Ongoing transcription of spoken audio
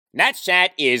Nats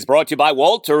Chat is brought to you by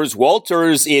Walters.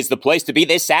 Walters is the place to be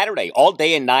this Saturday, all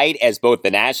day and night, as both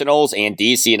the Nationals and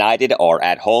DC United are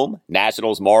at home.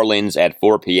 Nationals Marlins at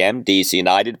 4 p.m., DC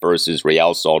United versus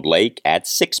Real Salt Lake at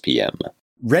 6 p.m.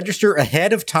 Register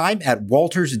ahead of time at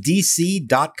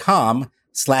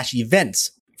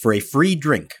waltersdc.com/events for a free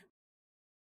drink.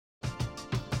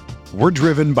 We're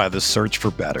driven by the search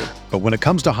for better. But when it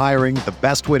comes to hiring, the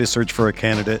best way to search for a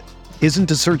candidate isn't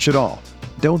to search at all.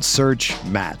 Don't search,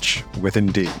 match with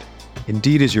Indeed.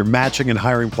 Indeed is your matching and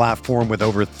hiring platform with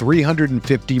over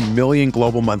 350 million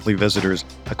global monthly visitors,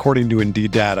 according to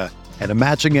Indeed data, and a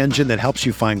matching engine that helps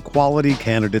you find quality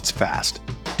candidates fast.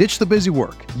 Ditch the busy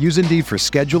work. Use Indeed for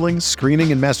scheduling,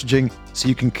 screening, and messaging so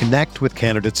you can connect with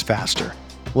candidates faster.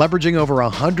 Leveraging over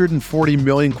 140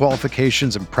 million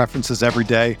qualifications and preferences every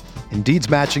day, Indeed's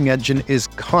matching engine is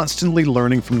constantly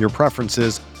learning from your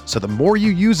preferences, so the more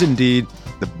you use Indeed,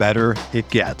 the better it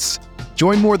gets.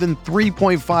 Join more than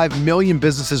 3.5 million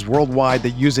businesses worldwide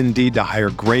that use Indeed to hire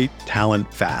great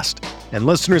talent fast. And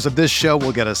listeners of this show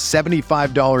will get a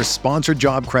 $75 sponsored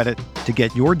job credit to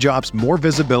get your jobs more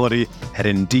visibility at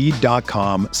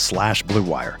Indeed.com/Blue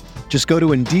Wire. Just go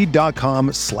to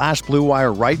Indeed.com/Blue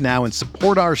Wire right now and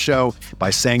support our show by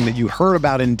saying that you heard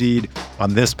about Indeed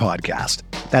on this podcast.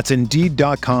 That's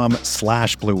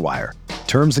Indeed.com/Blue Wire.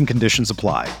 Terms and conditions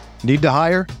apply. Need to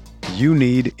hire? You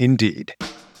need Indeed.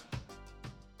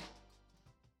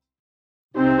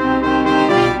 Now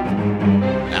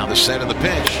the set of the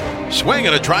pitch. Swing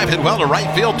and a drive hit well to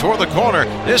right field toward the corner.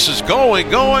 This is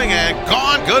going, and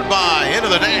gone. Goodbye into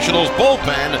the Nationals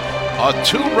bullpen. A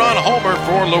 2-run homer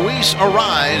for Luis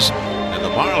Arraez. And the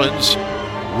Marlins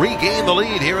regain the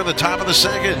lead here in the top of the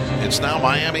second. It's now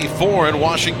Miami 4 and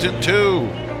Washington 2.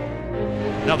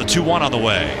 Now the 2-1 on the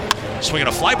way. Swinging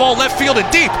a fly ball left field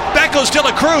and deep. Back goes De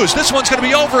La Cruz. This one's going to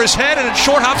be over his head, and it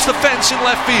short hops the fence in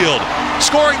left field.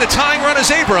 Scoring the tying run is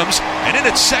Abrams, and in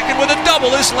at second with a double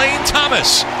is Lane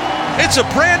Thomas. It's a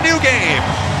brand new game.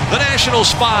 The Nationals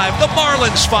 5, the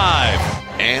Marlins 5.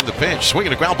 And the pitch,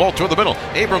 swinging a ground ball toward the middle.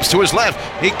 Abrams to his left.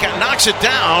 He knocks it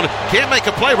down. Can't make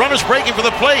a play. Runners breaking for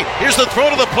the plate. Here's the throw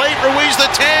to the plate. Ruiz the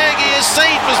tag. He is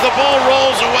safe as the ball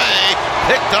rolls away.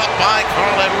 Picked up by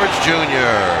Carl Edwards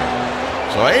Jr.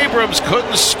 So Abrams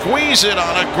couldn't squeeze it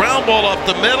on a ground ball up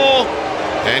the middle.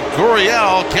 And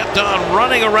Gurriel kept on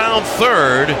running around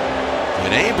third.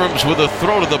 And Abrams with a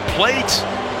throw to the plate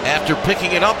after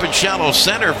picking it up in shallow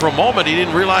center. For a moment, he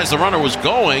didn't realize the runner was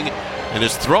going. And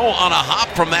his throw on a hop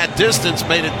from that distance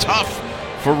made it tough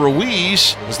for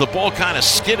Ruiz as the ball kind of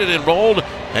skidded and rolled,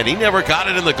 and he never got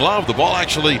it in the glove. The ball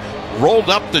actually rolled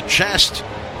up the chest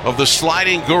of the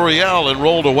sliding Gurriel and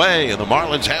rolled away, and the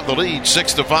Marlins have the lead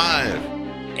 6-5.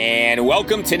 And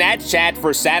welcome to Nats Chat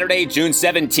for Saturday, June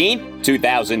 17th,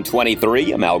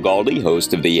 2023. I'm Al Galdi,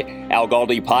 host of the Al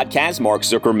Galdi podcast. Mark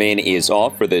Zuckerman is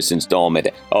off for this installment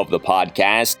of the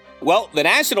podcast. Well, the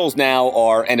Nationals now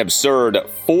are an absurd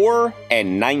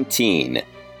 4-19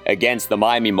 against the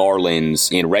Miami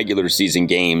Marlins in regular season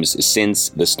games since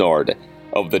the start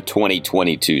of the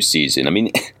 2022 season. I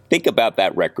mean, think about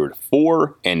that record,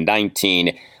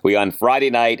 4-19. We on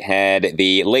Friday night had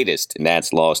the latest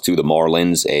Nats loss to the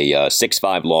Marlins, a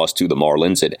 6-5 loss to the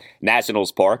Marlins at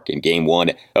Nationals Park in Game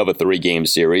 1 of a 3-game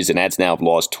series. The Nats now have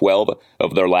lost 12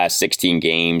 of their last 16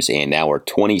 games and now are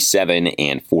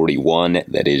 27-41.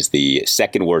 That is the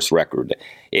second worst record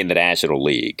in the National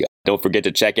League. Don't forget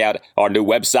to check out our new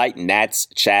website,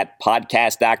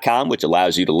 natschatpodcast.com, which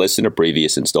allows you to listen to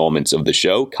previous installments of the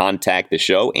show, contact the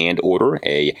show, and order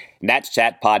a Nats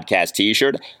Chat podcast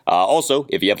t-shirt. Also,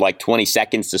 if you have like 20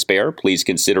 seconds to spare, please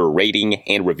consider rating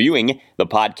and reviewing the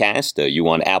podcast. You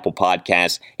on Apple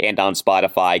Podcasts and on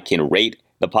Spotify can rate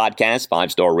the podcast.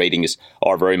 5-star ratings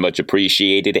are very much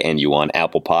appreciated, and you on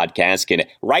Apple Podcasts can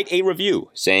write a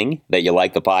review saying that you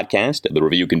like the podcast. The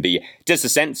review can be just a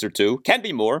sentence or two, can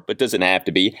be more, but doesn't have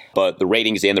to be. But the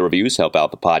ratings and the reviews help out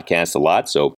the podcast a lot,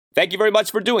 so thank you very much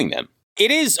for doing them.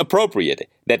 It is appropriate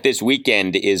that this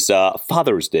weekend is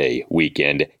Father's Day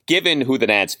weekend, given who the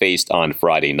Nats faced on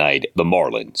Friday night, the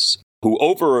Marlins, who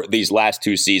over these last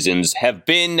 2 seasons have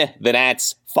been the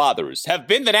Nats' fathers, have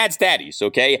been the Nats' daddies,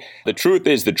 okay? The truth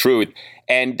is the truth.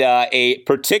 And a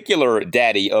particular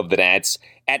daddy of the Nats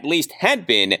at least had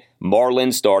been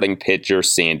Marlins starting pitcher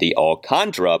Sandy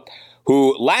Alcantara,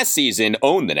 who last season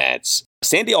owned the Nats.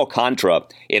 Sandy Alcantara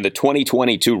in the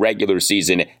 2022 regular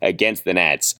season against the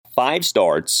Nats, 5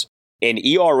 starts, an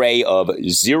ERA of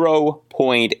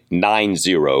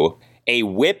 0.90, a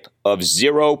whip of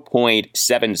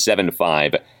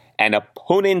 0.775, an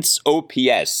opponent's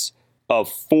OPS of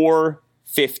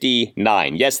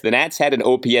 459. Yes, the Nats had an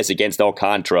OPS against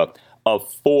Alcantara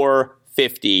of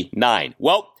 459.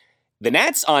 Well, the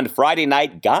Nats on Friday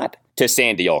night got to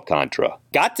Sandy Alcantara.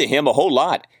 Got to him a whole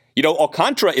lot. You know,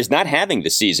 Alcantara is not having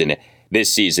this season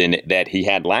that he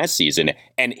had last season,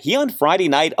 and he on Friday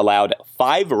night allowed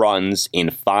 5 runs in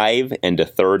 5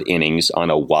 1/3 innings on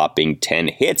a whopping 10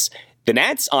 hits. The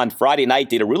Nats on Friday night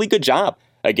did a really good job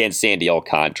against Sandy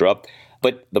Alcantara,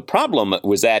 but the problem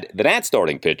was that the Nats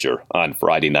starting pitcher on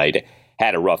Friday night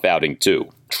had a rough outing too.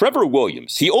 Trevor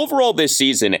Williams, he overall this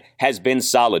season has been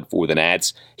solid for the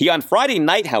Nats. He on Friday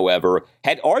night, however,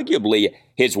 had arguably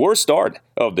his worst start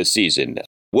of the season.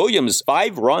 Williams,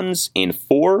 5 runs in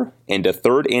 4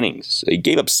 1/3 innings. He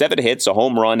gave up 7 hits, a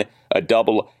home run, a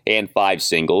double, and 5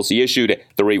 singles. He issued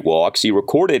 3 walks. He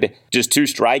recorded just 2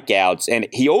 strikeouts, and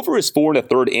he over his 4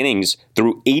 1/3 innings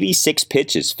threw 86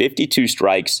 pitches, 52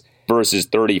 strikes versus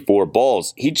 34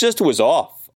 balls. He just was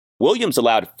off. Williams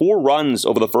allowed 4 runs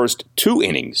over the first 2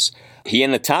 innings. He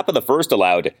in the top of the first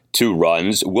allowed 2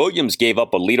 runs. Williams gave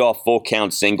up a leadoff full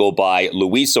count single by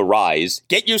Luis Arraez.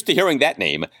 Get used to hearing that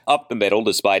name up the middle,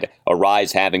 despite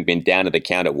Arraez having been down to the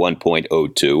count at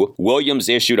 1.02. Williams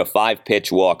issued a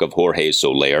 5-pitch walk of Jorge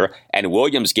Soler, and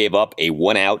Williams gave up a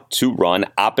 1-out, 2-run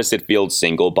opposite field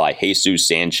single by Jesus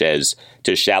Sanchez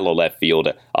to shallow left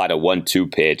field on a 1-2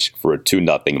 pitch for a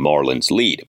 2-0 Marlins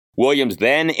lead. Williams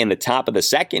then, in the top of the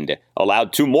second,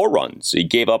 allowed 2 more runs. He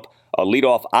gave up a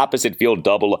leadoff opposite field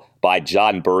double by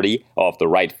John Birdie off the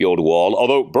right field wall,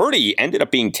 although Birdie ended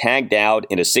up being tagged out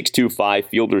in a 6-2-5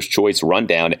 fielder's choice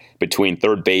rundown between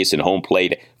third base and home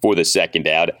plate for the second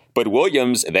out. But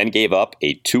Williams then gave up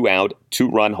a 2-out,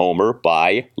 2-run homer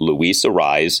by Luis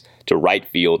Arraez to right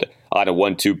field on a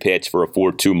 1-2 pitch for a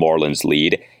 4-2 Marlins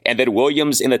lead. And then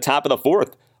Williams, in the top of the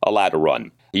fourth, allowed a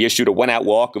run. He issued a 1-out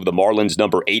walk of the Marlins'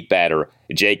 number 8 batter,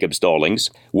 Jacob Stallings.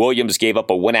 Williams gave up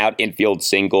a 1-out infield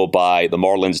single by the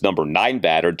Marlins' number 9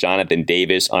 batter, Jonathan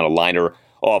Davis, on a liner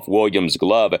off Williams'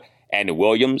 glove. And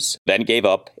Williams then gave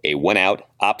up a 1-out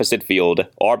opposite field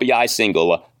RBI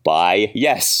single by,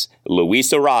 yes,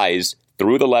 Luis Arraez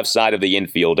through the left side of the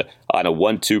infield on a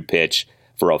 1-2 pitch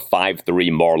for a 5-3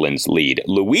 Marlins lead.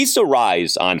 Luis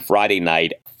Arraez on Friday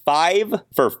night, 5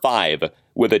 for 5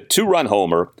 with a 2-run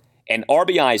homer, an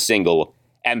RBI single,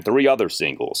 and 3 other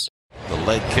singles. The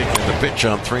leg kick in the pitch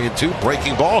on 3-2.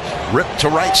 Breaking ball, ripped to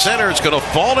right center. It's going to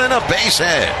fall in, a base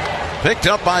hit. Picked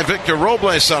up by Victor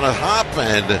Robles on a hop,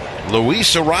 and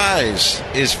Luis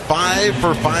Arraez is 5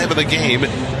 for 5 in the game.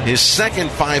 His second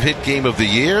 5-hit game of the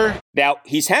year. Now,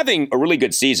 he's having a really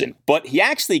good season, but he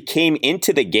actually came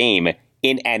into the game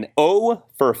in an 0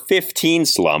 for 15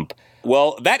 slump.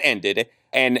 Well, that ended.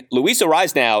 And Luis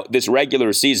Arraez now, this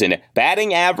regular season,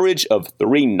 batting average of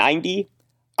 .390,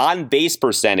 on-base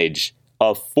percentage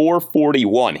of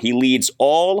 .441. He leads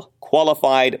all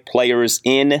qualified players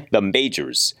in the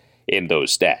majors in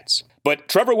those stats. But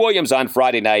Trevor Williams on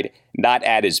Friday night, not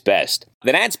at his best.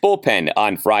 The Nats bullpen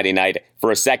on Friday night for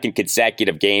a second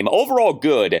consecutive game, overall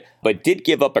good, but did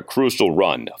give up a crucial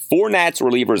run. 4 Nats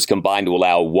relievers combined to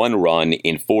allow 1 run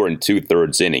in 4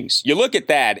 2/3 innings. You look at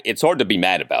that, it's hard to be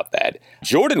mad about that.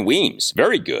 Jordan Weems,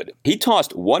 very good. He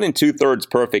tossed 1 2/3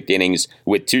 perfect innings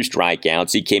with 2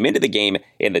 strikeouts. He came into the game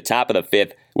in the top of the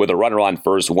 5th with a runner on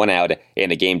first, 1 out,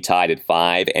 and the game tied at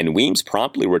 5, and Weems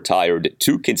promptly retired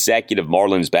 2 consecutive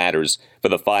Marlins batters for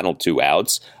the final 2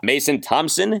 outs. Mason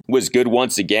Thompson was good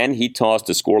once again. He tossed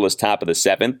a scoreless top of the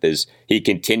 7th as he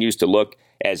continues to look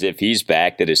as if he's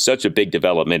back. That is such a big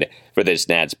development for this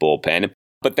Nats bullpen.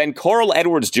 But then Carl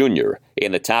Edwards Jr.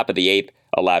 in the top of the 8th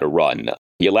allowed a run.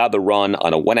 He allowed the run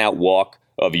on a 1-out walk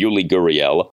of Yuli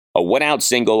Gurriel, a 1-out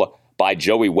single by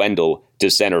Joey Wendell to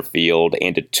center field,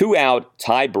 and a 2-out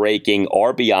tie-breaking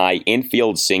RBI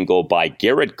infield single by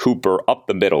Garrett Cooper up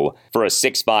the middle for a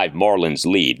 6-5 Marlins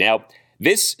lead. Now,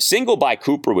 this single by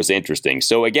Cooper was interesting.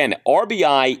 So again,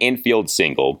 RBI infield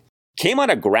single came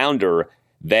on a grounder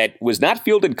that was not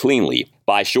fielded cleanly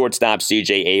by shortstop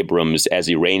C.J. Abrams as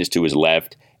he ranged to his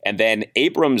left. And then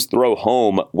Abrams' throw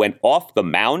home went off the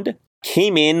mound,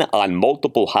 came in on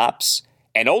multiple hops,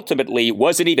 and ultimately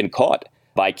wasn't even caught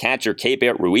by catcher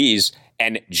Keibert Ruiz.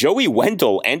 And Joey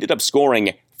Wendell ended up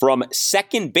scoring from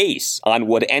second base on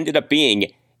what ended up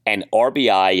being an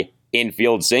RBI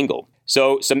infield single.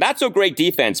 So some not so great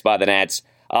defense by the Nats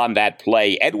on that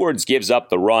play. Edwards gives up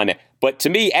the run. But to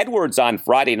me, Edwards on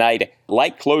Friday night,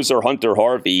 like closer Hunter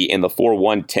Harvey in the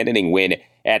 4-1 10-inning win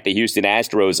at the Houston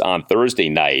Astros on Thursday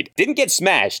night, didn't get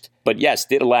smashed, but yes,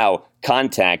 did allow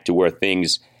contact to where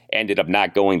things ended up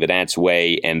not going the Nats'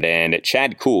 way. And then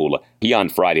Chad Kuhl, he on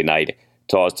Friday night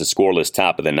tossed a scoreless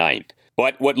top of the 9th.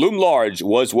 But what loomed large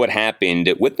was what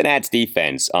happened with the Nats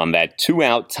defense on that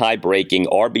 2-out tie-breaking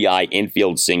RBI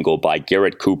infield single by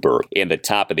Garrett Cooper in the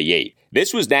top of the 8th.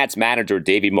 This was Nats manager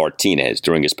Davey Martinez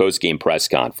during his post-game press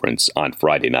conference on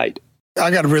Friday night. I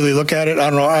got to really look at it. I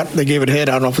don't know. They gave it a hit.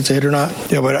 I don't know if it's a hit or not.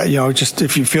 Yeah, but, just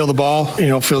if you feel the ball,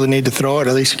 feel the need to throw it,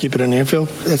 at least keep it in the infield,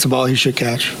 that's a ball he should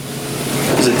catch.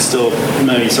 Is it still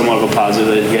maybe somewhat of a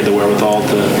positive that he had the wherewithal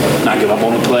to not give up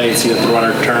on the play, see that the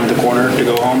runner turned the corner to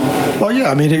go home? Well, yeah.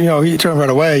 I mean, he turned right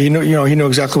away. He knew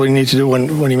exactly what he needed to do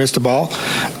when he missed the ball.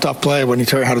 Tough play when he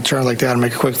how to turn like that and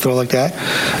make a quick throw like that.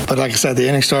 But like I said, the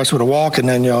inning starts with a walk, and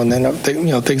then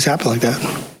things happen like that.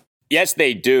 Yes,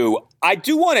 they do. I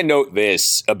do want to note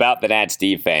this about the Nats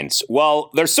defense. While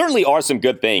there certainly are some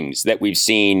good things that we've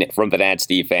seen from the Nats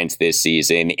defense this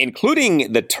season,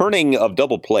 including the turning of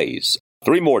double plays.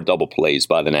 3 more double plays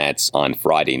by the Nats on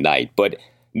Friday night. But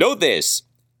know this,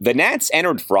 the Nats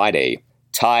entered Friday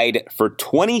tied for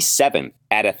 27th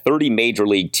out of 30 major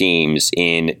league teams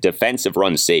in defensive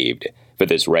runs saved for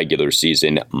this regular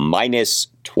season, minus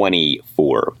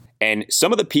 24. And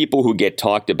some of the people who get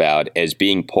talked about as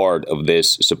being part of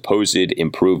this supposed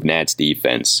improved Nats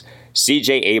defense,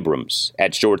 C.J. Abrams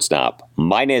at shortstop,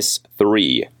 minus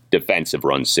 3 defensive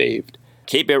runs saved.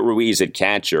 Keibert Ruiz at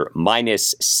catcher,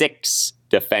 minus 6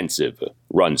 defensive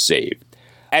runs saved.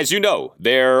 As you know,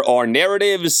 there are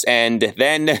narratives and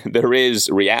then there is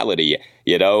reality.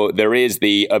 There is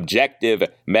the objective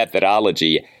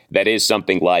methodology that is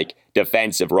something like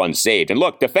defensive runs saved. And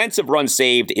look, defensive runs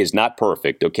saved is not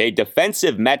perfect, okay?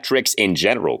 Defensive metrics in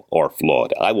general are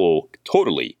flawed. I will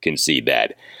totally concede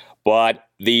that. But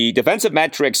the defensive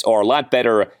metrics are a lot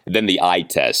better than the eye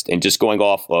test and just going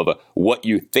off of what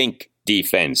you think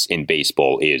defense in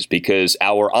baseball is, because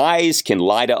our eyes can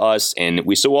lie to us and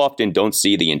we so often don't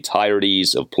see the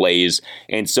entirities of plays.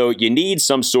 And so you need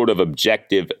some sort of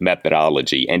objective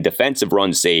methodology, and defensive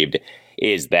runs saved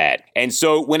is that. And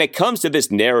so when it comes to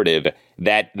this narrative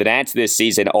that the Nats this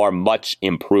season are much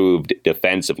improved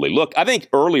defensively, look, I think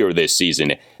earlier this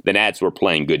season, the Nats were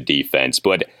playing good defense,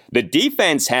 but the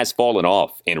defense has fallen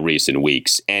off in recent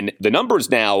weeks, and the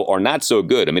numbers now are not so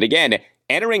good. I mean, again,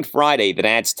 entering Friday, the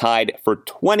Nats tied for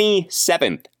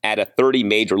 27th out of 30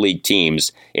 major league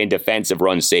teams in defensive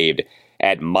runs saved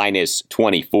at minus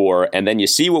 24. And then you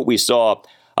see what we saw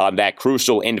on that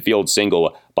crucial infield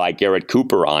single by Garrett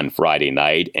Cooper on Friday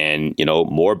night. And,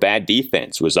 more bad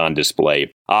defense was on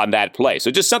display on that play.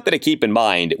 So just something to keep in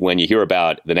mind when you hear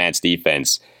about the Nats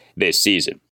defense this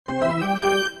season.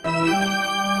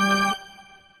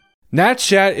 Nats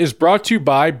Chat is brought to you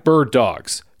by Bird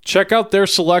Dogs. Check out their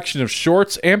selection of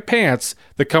shorts and pants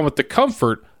that come with the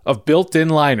comfort of built-in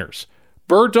liners.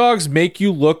 Bird Dogs make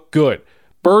you look good.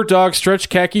 Bird Dog stretch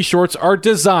khaki shorts are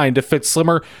designed to fit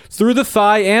slimmer through the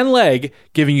thigh and leg,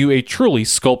 giving you a truly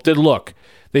sculpted look.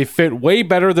 They fit way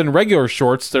better than regular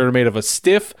shorts that are made of a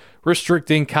stiff,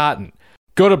 restricting cotton.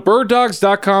 Go to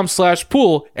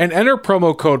birddogs.com/pool and enter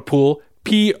promo code POOL,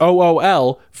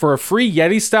 POOL, for a free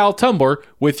Yeti-style tumbler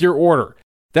with your order.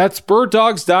 That's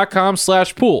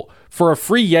birddogs.com/pool for a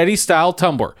free Yeti-style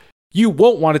tumbler. You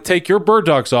won't want to take your Bird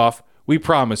Dogs off, we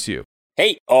promise you.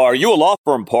 Hey, are you a law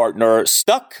firm partner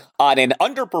stuck on an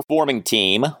underperforming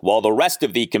team while the rest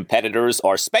of the competitors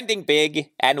are spending big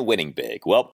and winning big?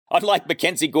 Well, unlike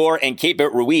Mackenzie Gore and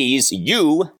Keibert Ruiz,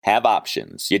 you have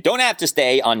options. You don't have to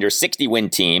stay on your 60-win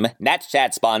team. Nats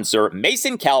Chat sponsor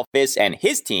Mason Kalfas and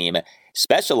his team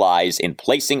specialize in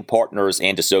placing partners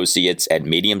and associates at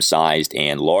medium-sized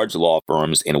and large law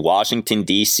firms in Washington,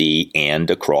 D.C.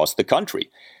 and across the country.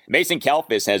 Mason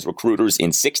Kalfas has recruiters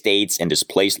in 6 states and has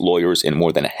placed lawyers in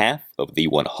more than half of the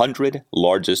 100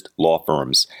 largest law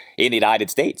firms in the United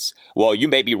States. While you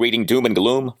may be reading doom and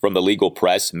gloom from the legal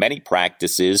press, many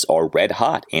practices are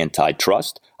red-hot: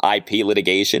 antitrust, IP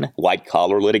litigation,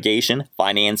 white-collar litigation,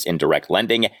 finance and direct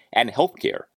lending, and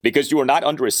healthcare. Because you are not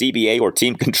under a CBA or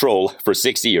team control for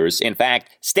 6 years. In fact,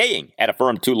 staying at a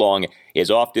firm too long is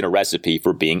often a recipe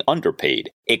for being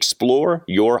underpaid. Explore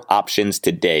your options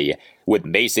today with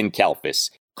Mason Kalfas.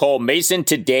 Call Mason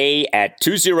today at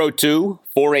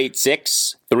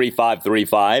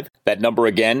 202-486-3535. That number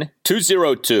again,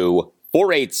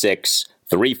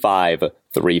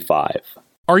 202-486-3535.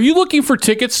 Are you looking for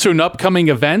tickets to an upcoming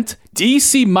event?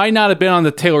 DC might not have been on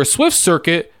the Taylor Swift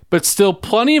circuit, but still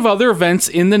plenty of other events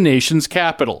in the nation's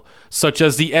capital, such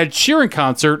as the Ed Sheeran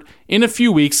concert in a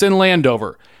few weeks in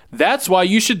Landover. That's why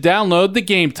you should download the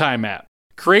Game Time app.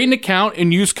 Create an account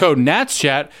and use code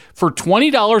NATSCHAT for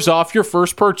 $20 off your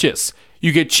first purchase.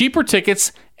 You get cheaper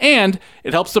tickets, and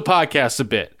it helps the podcast a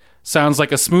bit. Sounds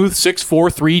like a smooth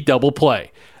 6-4-3 double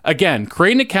play. Again,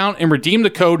 create an account and redeem the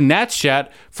code NATSCHAT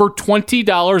for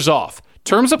 $20 off.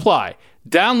 Terms apply.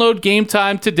 Download Game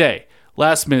Time today.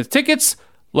 Last minute tickets,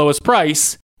 lowest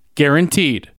price,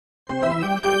 guaranteed. And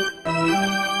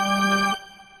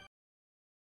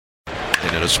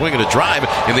then a swing and a drive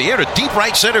in the air to deep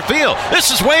right center field.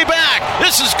 This is way back.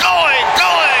 This is gone,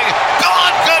 goodbye.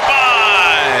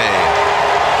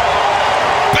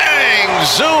 Bang,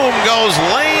 zoom goes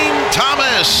Lane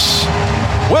Thomas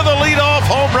with a leadoff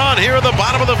home run here at the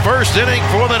bottom of the first inning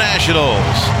for the Nationals.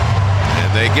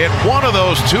 And they get one of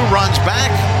those 2 runs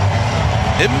back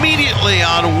immediately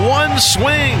on one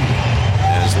swing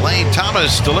as Lane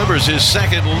Thomas delivers his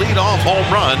second leadoff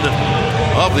home run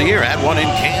of the year. Had one in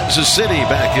Kansas City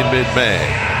back in mid-May.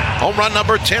 Home run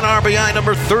number 10, RBI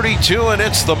number 32, and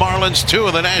it's the Marlins 2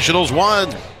 and the Nationals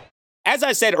 1. As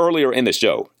I said earlier in the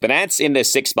show, the Nats in the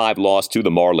 6-5 loss to the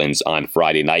Marlins on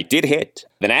Friday night did hit.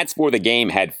 The Nats for the game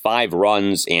had 5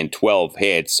 runs and 12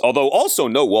 hits, although also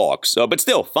no walks, but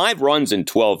still 5 runs and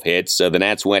 12 hits. The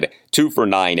Nats went 2 for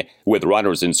 9 with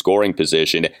runners in scoring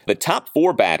position. The top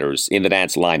 4 batters in the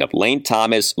Nats lineup, Lane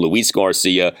Thomas, Luis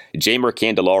Garcia, Jeimer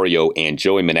Candelario, and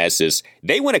Joey Meneses,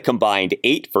 they went a combined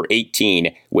 8 for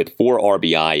 18 with 4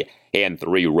 RBI and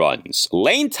 3 runs.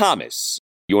 Lane Thomas,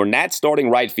 your Nats starting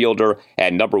right fielder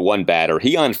and number 1 batter,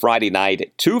 he on Friday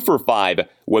night, 2 for 5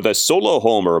 with a solo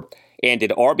homer and an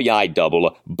RBI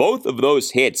double. Both of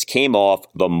those hits came off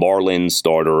the Marlins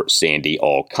starter, Sandy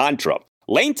Alcantara.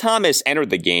 Lane Thomas entered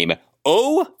the game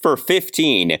 0 for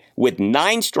 15 with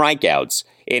 9 strikeouts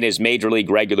in his Major League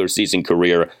regular season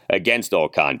career against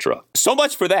Alcantara. So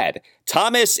much for that.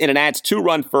 Thomas in a Nats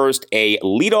 2-run first, a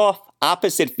leadoff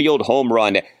opposite field home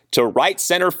run to right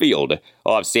center field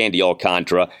of Sandy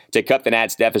Alcantara to cut the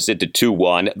Nats deficit to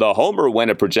 2-1. The homer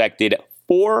went a projected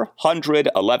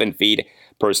 411 feet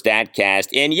per StatCast,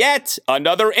 and yet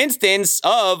another instance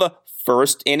of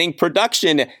first inning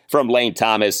production from Lane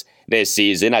Thomas this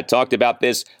season. I talked about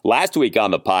this last week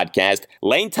on the podcast.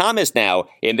 Lane Thomas now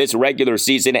in this regular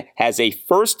season has a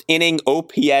first inning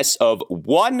OPS of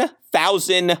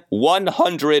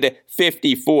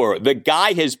 1,154. The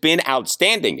guy has been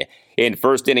outstanding in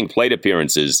first inning plate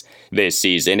appearances this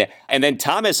season. And then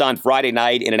Thomas on Friday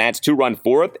night in an Nats 2-run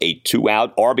fourth, a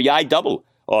 2-out RBI double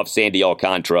off Sandy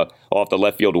Alcantara off the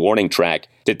left field warning track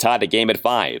to tie the game at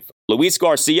 5. Luis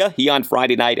Garcia, he on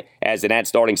Friday night as an Nats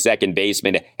starting second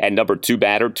baseman and number 2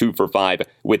 batter, 2 for 5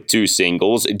 with 2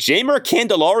 singles. Jeimer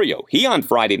Candelario, he on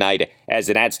Friday night as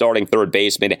an Nats starting third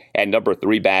baseman and number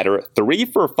 3 batter, 3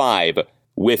 for 5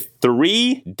 with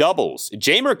 3 doubles.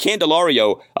 Jeimer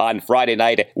Candelario on Friday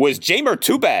night was Jeimer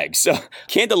 2 bags.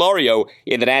 Candelario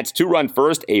in the Nats 2-run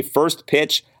first, a first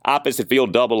pitch opposite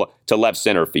field double to left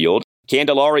center field.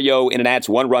 Candelario in a Nats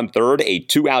 1-run third, a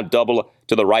 2-out double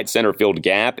to the right center field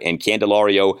gap, and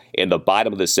Candelario in the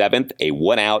bottom of the 7th, a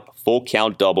 1-out full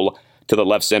count double to the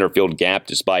left center field gap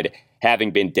despite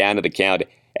having been down to the count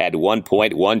at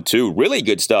 1.12. Really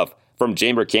good stuff from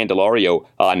Jeimer Candelario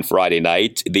on Friday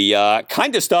night. The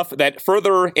kind of stuff that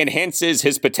further enhances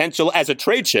his potential as a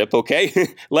trade chip, okay?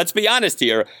 Let's be honest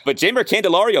here. But Jeimer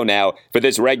Candelario now, for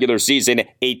this regular season,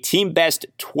 a team best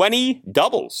 20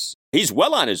 doubles. He's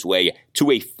well on his way to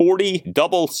a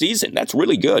 40-double season. That's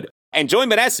really good. And Joey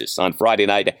Meneses on Friday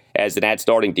night as the Nats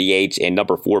starting DH and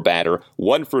number 4 batter,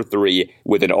 1 for 3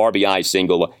 with an RBI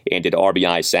single and an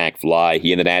RBI sac fly.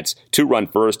 He in the Nats 2-run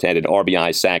first had an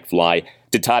RBI sac fly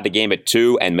to tie the game at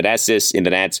 2, and Meneses in the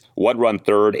Nats 1-run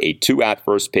third, a 2-out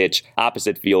first pitch,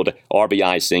 opposite field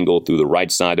RBI single through the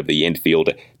right side of the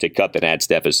infield to cut the Nats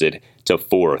deficit to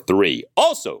 4-3.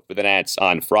 Also for the Nats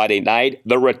on Friday night,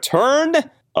 the return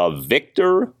of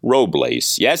Victor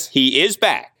Robles. Yes, he is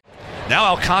back. Now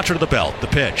Alcantara to the belt, the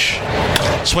pitch.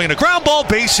 Swinging a ground ball,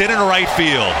 base hit into right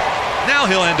field. Now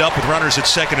he'll end up with runners at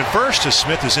second and first as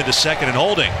Smith is into second and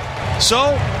holding. So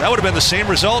that would have been the same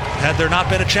result had there not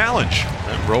been a challenge.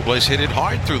 And Robles hit it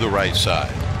hard through the right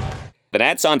side. The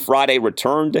Nats on Friday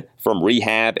returned from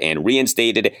rehab and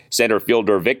reinstated center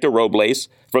fielder Victor Robles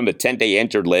from the 10-day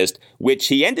injured list, which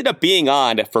he ended up being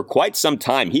on for quite some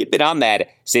time. He had been on that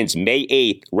since May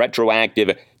 8th,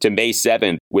 retroactive to May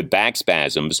 7th with back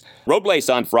spasms. Robles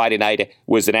on Friday night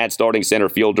was the Nats starting center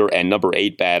fielder and number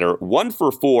 8 batter, 1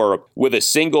 for 4 with a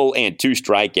single and 2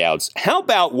 strikeouts. How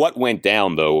about what went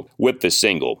down, though, with the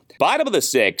single? Bottom of the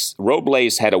 6th,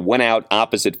 Robles had a 1-out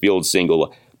opposite field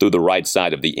single through the right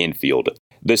side of the infield.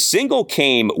 The single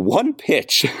came 1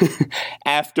 pitch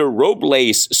after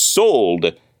Robles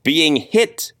sold being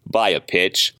hit by a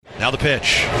pitch. Now the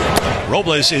pitch.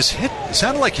 Robles is hit. It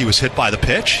sounded like he was hit by the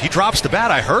pitch. He drops the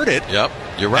bat. I heard it. Yep,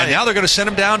 you're right. And now they're going to send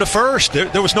him down to first.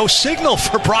 There was no signal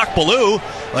for Brock Ballou.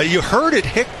 You heard it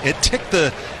hit. It ticked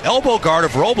the elbow guard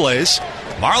of Robles.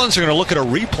 Marlins are going to look at a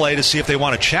replay to see if they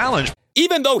want to challenge.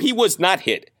 Even though he was not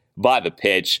hit by the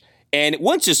pitch, and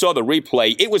once you saw the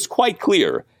replay, it was quite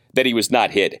clear that he was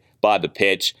not hit by the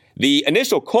pitch. The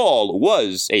initial call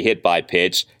was a hit by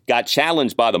pitch, got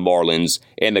challenged by the Marlins,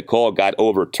 and the call got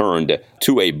overturned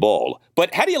to a ball.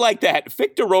 But how do you like that?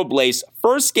 Victor Robles,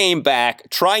 first game back,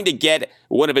 trying to get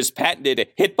one of his patented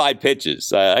hit by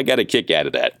pitches. I got a kick out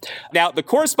of that. Now, the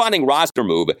corresponding roster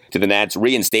move to the Nats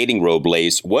reinstating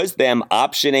Robles was them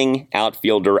optioning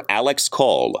outfielder Alex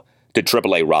Call to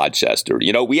AAA Rochester.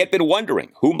 You know, we had been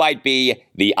wondering who might be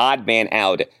the odd man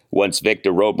out once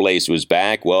Victor Robles was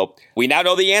back. Well, we now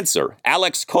know the answer.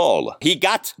 Alex Call. He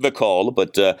got the call,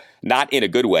 but not in a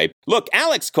good way. Look,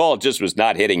 Alex Call just was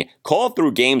not hitting. Call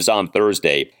through games on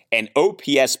Thursday, an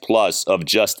OPS plus of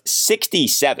just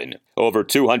 67 over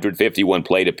 251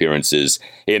 plate appearances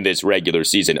in this regular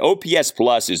season. OPS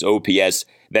plus is OPS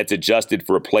that's adjusted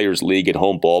for a player's league at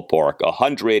home ballpark.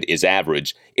 100 is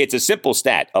average. It's a simple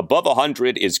stat. Above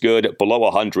 100 is good, below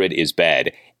 100 is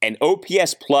bad. An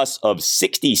OPS plus of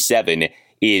 67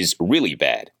 is really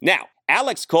bad. Now,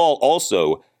 Alex Call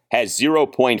also has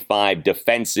 0.5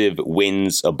 defensive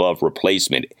wins above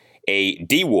replacement, a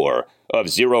DWAR of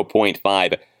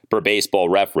 0.5 per Baseball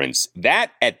Reference.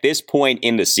 That, at this point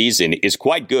in the season, is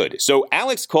quite good. So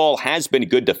Alex Call has been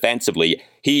good defensively.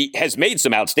 He has made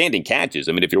some outstanding catches.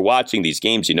 I mean, if you're watching these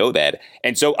games, you know that.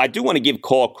 And so I do want to give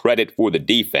Call credit for the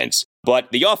defense.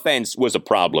 But the offense was a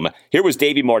problem. Here was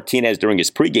Davey Martinez during his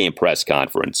pregame press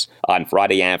conference on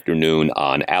Friday afternoon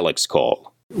on Alex Call.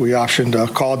 We optioned a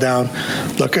call down.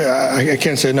 Look, I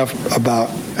can't say enough about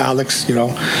Alex. You know,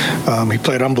 he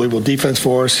played unbelievable defense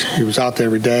for us. He was out there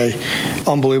every day.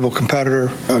 Unbelievable competitor,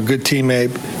 a good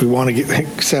teammate. We want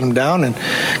to set him down and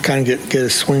kind of get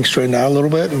his swing straightened out a little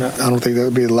bit. And I don't think that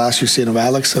would be the last you've seen of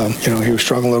Alex. You know, he was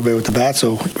struggling a little bit with the bat,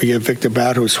 so we gave Victor a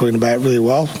bat who was swinging the bat really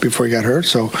well before he got hurt.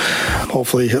 So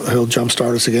hopefully he'll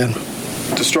jumpstart us again.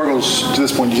 The struggles to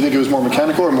this point, do you think it was more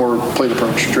mechanical or more plate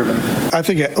approach driven? I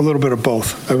think a little bit of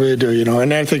both. I really do, you know.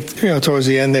 And I think, you know, towards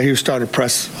the end there, he started to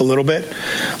press a little bit,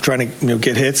 trying to, you know,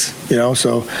 get hits, you know.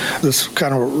 So this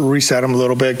kind of reset him a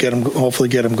little bit, hopefully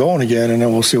get him going again, and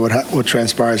then we'll see what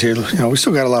transpires here. You know, we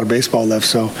still got a lot of baseball left,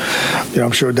 so, you know,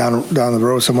 I'm sure down the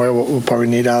road somewhere we'll probably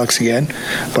need Alex again.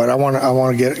 But I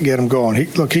want to get him going. He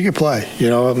can play, you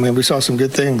know. I mean, we saw some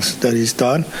good things that he's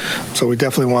done, so we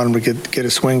definitely want him to get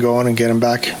his swing going and get him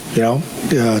back, you know,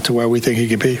 to where we think he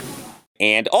could be.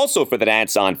 And also for the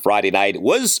Nats on Friday night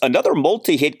was another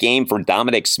multi-hit game for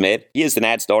Dominic Smith. He is the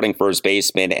Nats starting first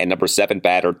baseman and number 7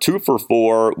 batter, 2 for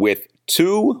 4 with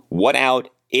 2 one-out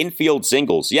infield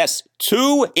singles. Yes,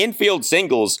 2 infield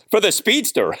singles for the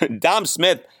speedster, Dom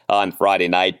Smith, on Friday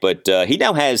night. But he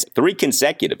now has 3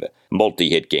 consecutive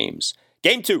multi-hit games.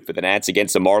 Game 2 for the Nats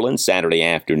against the Marlins Saturday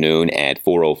afternoon at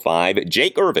 4:05.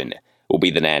 Jake Irvin will be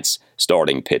the Nats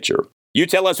starting pitcher. You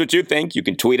tell us what you think. You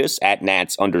can tweet us at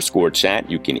Nats_chat.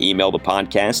 You can email the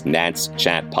podcast,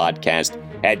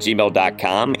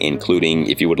 natschatpodcast@gmail.com, including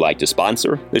if you would like to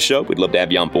sponsor the show. We'd love to have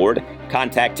you on board.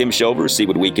 Contact Tim Shover, see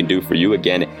what we can do for you.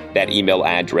 Again, that email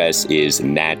address is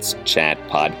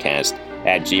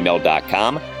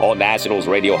natschatpodcast@gmail.com. All Nationals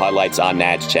radio highlights on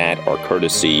Nats Chat are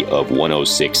courtesy of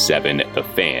 106.7 The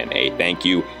Fan. A thank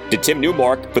you to Tim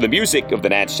Newmark for the music of the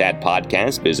Nats Chat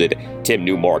podcast. Visit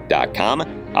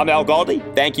timnewmark.com. I'm Al Galdi.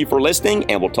 Thank you for listening,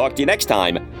 and we'll talk to you next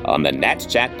time on the Nats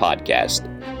Chat podcast.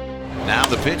 Now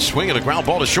the pitch, swinging a ground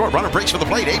ball to short. Runner breaks for the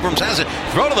plate. Abrams has it.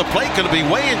 Throw to the plate. Going to be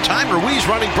way in time. Ruiz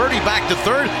running birdie back to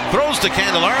third. Throws to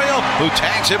Candelario, who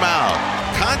tags him out.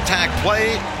 Contact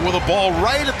play with a ball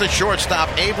right at the shortstop,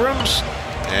 Abrams.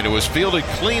 And it was fielded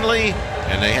cleanly,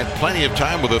 and they had plenty of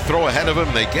time with a throw ahead of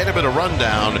him. They get him in a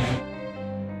rundown.